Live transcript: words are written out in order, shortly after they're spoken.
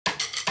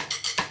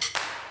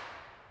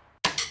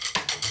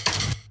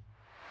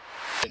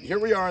Here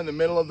we are in the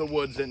middle of the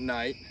woods at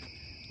night.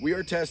 We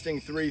are testing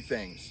 3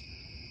 things.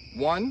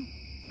 1,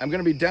 I'm going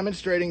to be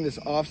demonstrating this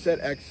offset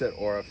exit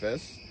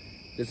orifice.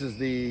 This is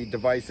the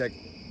device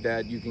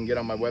that you can get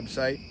on my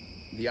website,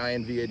 the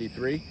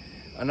INV83.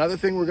 Another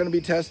thing we're going to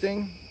be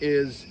testing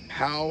is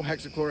how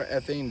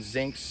hexachloroethane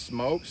zinc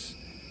smokes,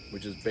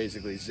 which is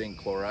basically zinc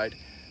chloride,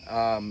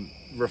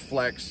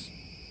 reflects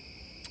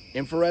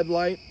infrared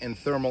light and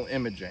thermal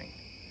imaging.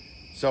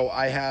 So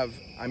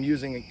I'm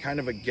using kind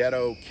of a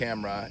ghetto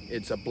camera.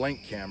 It's a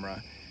blink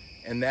camera,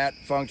 and that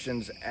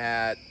functions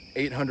at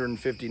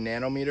 850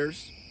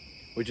 nanometers,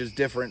 which is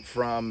different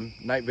from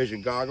night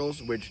vision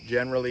goggles, which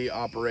generally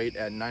operate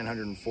at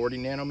 940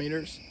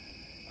 nanometers.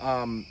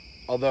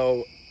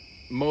 Although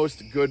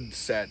most good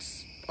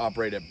sets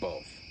operate at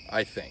both,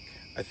 I think.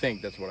 I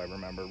think that's what I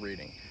remember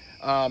reading.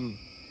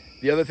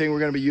 The other thing we're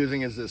going to be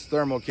using is this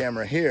thermal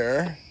camera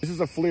here. This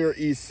is a FLIR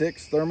E6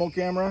 thermal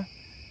camera.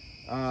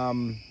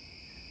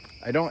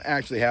 I don't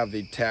actually have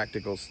the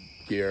tactical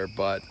gear,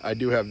 but I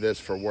do have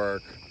this for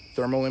work.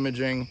 Thermal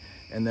imaging,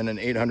 and then an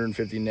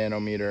 850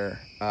 nanometer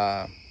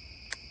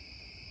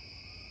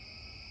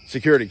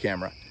security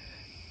camera.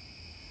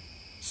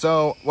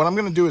 So what I'm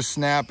going to do is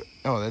snap,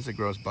 oh, that's a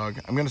gross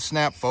bug. I'm going to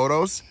snap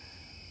photos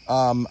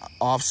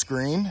off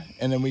screen,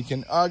 and then we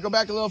can go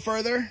back a little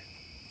further.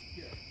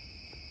 Here.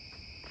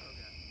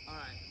 Okay. All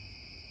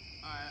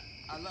right.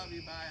 I love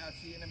you. Bye. I'll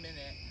see you in a minute.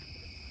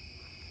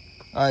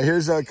 All right,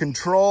 here's a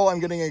control. I'm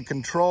getting a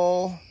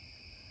control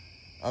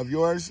of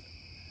yours.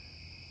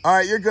 All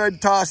right, you're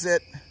good. Toss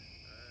it.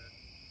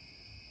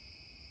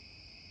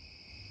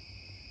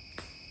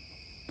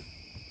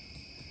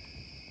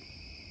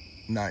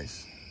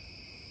 Nice.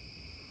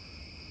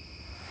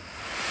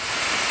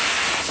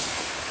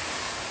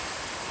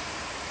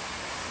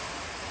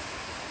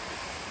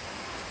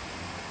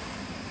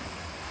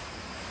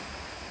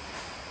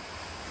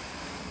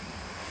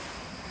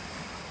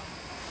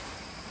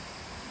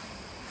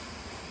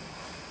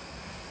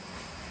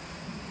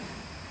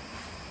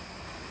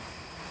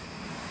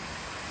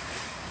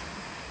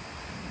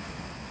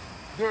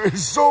 There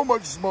is so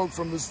much smoke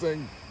from this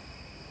thing.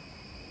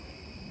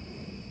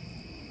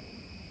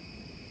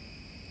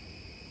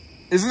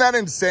 Isn't that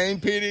insane,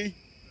 Petey?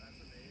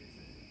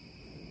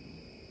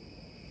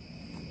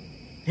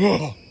 That's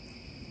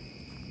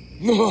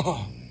amazing.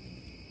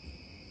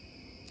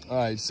 All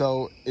right,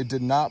 so it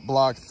did not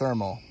block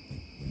thermal.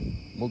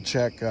 We'll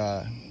check.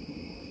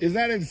 Isn't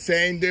that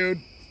insane,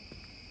 dude?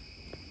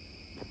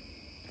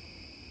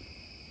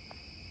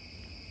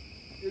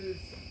 It is.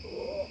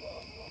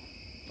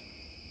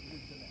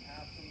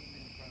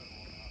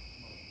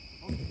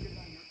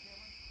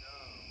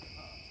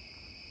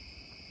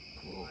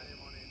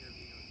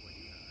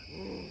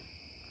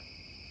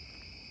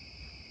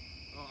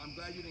 I'm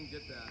glad you didn't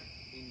get that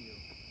in you.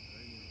 I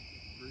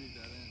didn't breathe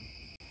that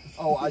in.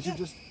 Oh, I should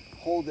just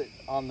hold it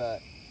on the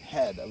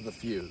head of the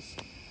fuse.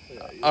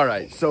 Yeah, all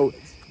right, so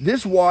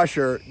this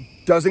washer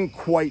doesn't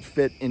quite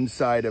fit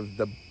inside of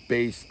the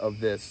base of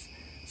this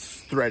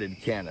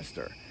threaded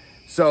canister.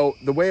 So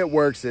the way it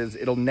works is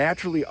it'll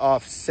naturally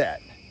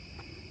offset.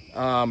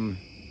 Ow.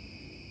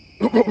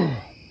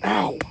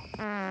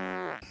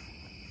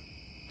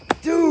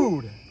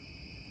 Dude.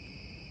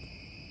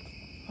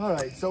 All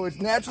right, so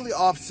it's naturally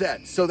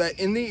offset so that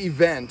in the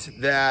event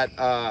that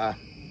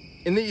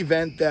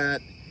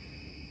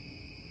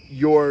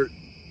your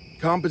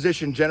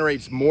composition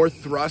generates more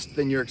thrust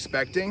than you're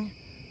expecting,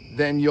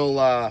 then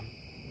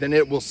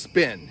it will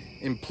spin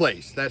in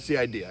place. That's the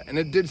idea, and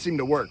it did seem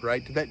to work,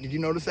 right? Did you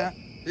notice that?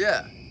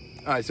 Yeah.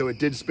 All right, so it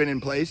did spin in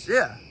place.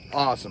 Yeah.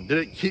 Awesome.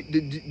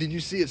 Did you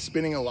see it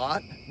spinning a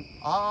lot?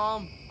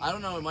 I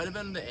don't know. It might have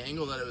been the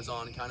angle that it was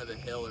on, kind of a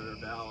hill or a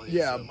valley.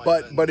 Yeah,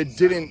 so but it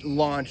didn't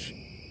launch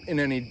in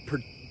any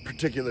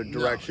particular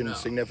direction no.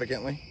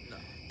 significantly? No.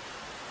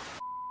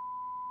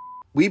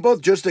 We both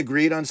just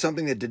agreed on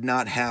something that did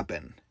not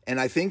happen, and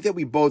I think that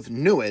we both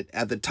knew it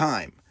at the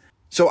time.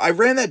 So I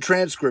ran that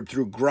transcript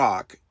through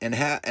Grok and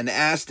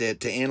asked it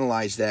to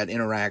analyze that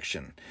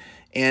interaction,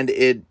 and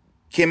it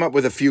came up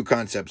with a few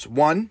concepts.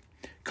 1,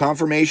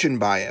 confirmation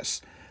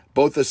bias.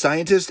 Both the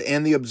scientist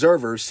and the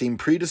observer seem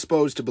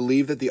predisposed to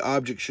believe that the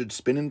object should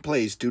spin in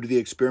place due to the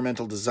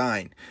experimental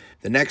design.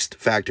 The next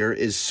factor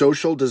is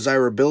social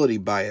desirability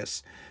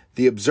bias.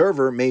 The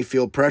observer may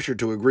feel pressure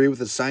to agree with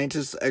the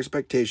scientist's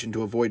expectation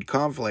to avoid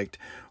conflict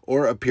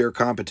or appear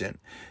competent.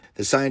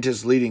 The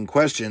scientist's leading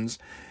questions,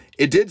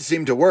 "It did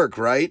seem to work,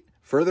 right?"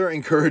 further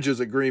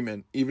encourages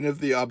agreement, even if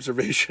the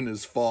observation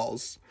is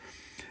false.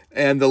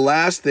 And the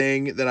last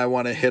thing that I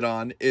want to hit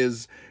on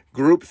is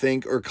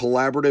groupthink or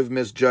collaborative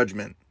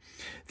misjudgment.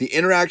 The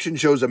interaction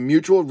shows a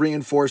mutual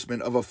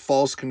reinforcement of a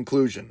false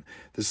conclusion.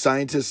 The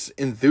scientist's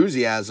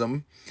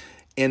enthusiasm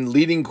and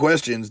leading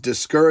questions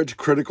discourage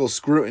critical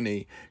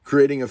scrutiny,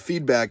 creating a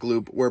feedback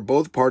loop where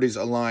both parties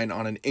align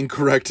on an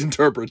incorrect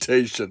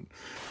interpretation.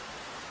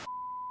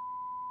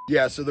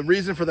 Yeah, so the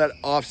reason for that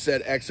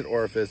offset exit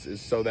orifice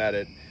is so that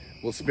it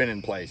will spin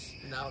in place.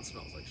 Now it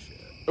smells like shit.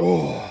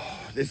 Oh,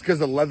 it's because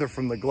the leather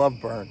from the glove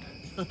burned.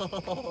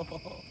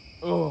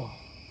 Oh.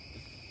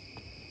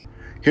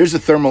 Here's the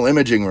thermal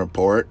imaging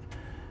report.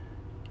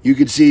 You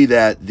could see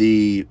that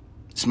the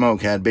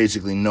smoke had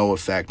basically no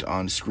effect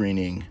on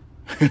screening.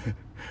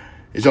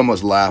 It's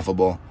almost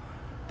laughable.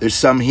 There's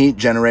some heat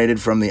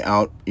generated from the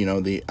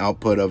the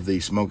output of the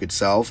smoke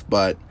itself,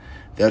 but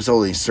that's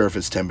only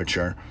surface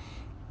temperature.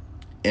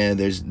 And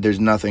there's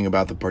nothing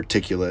about the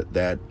particulate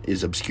that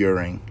is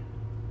obscuring.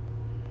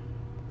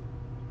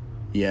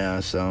 Yeah,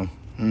 so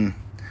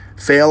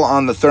fail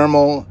on the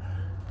thermal,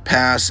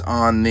 pass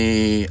on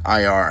the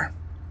IR.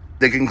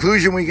 The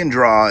conclusion we can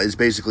draw is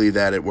basically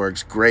that it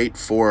works great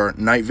for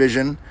night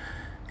vision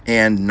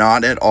and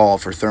not at all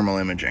for thermal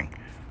imaging.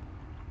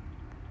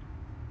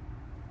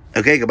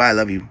 Okay, goodbye. I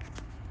love you.